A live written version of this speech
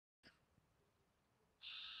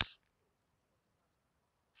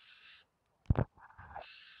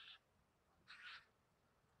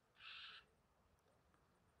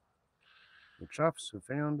Choughs have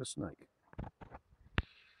found a snake.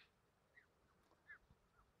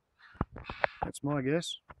 That's my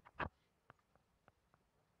guess.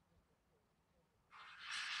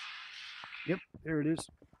 Yep, there it is.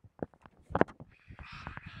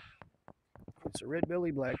 It's a red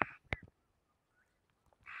belly black.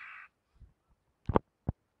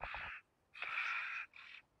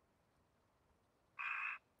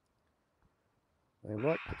 They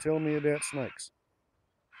like to tell me about snakes.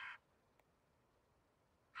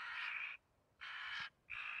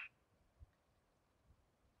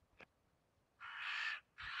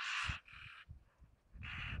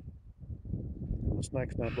 The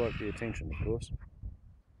snakes don't like the attention, of course.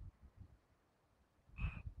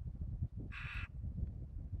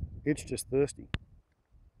 It's just thirsty.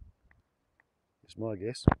 It's my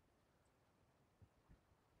guess.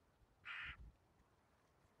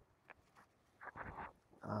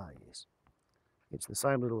 Ah, yes. It's the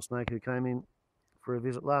same little snake who came in for a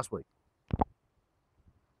visit last week.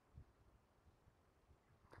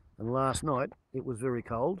 And last night it was very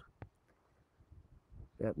cold,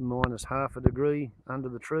 about minus half a degree under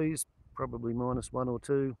the trees, probably minus 1 or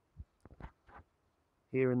 2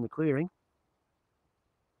 here in the clearing.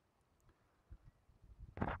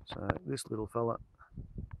 So this little fella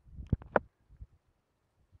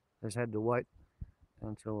has had to wait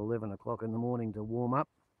until 11 o'clock in the morning to warm up.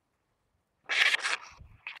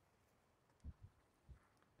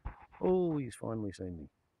 Oh, he's finally seen me.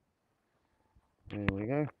 There we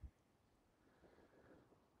go. Of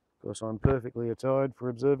course, I'm perfectly attired for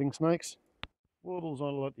observing snakes. Warbles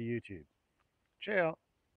on a lot to YouTube. Ciao.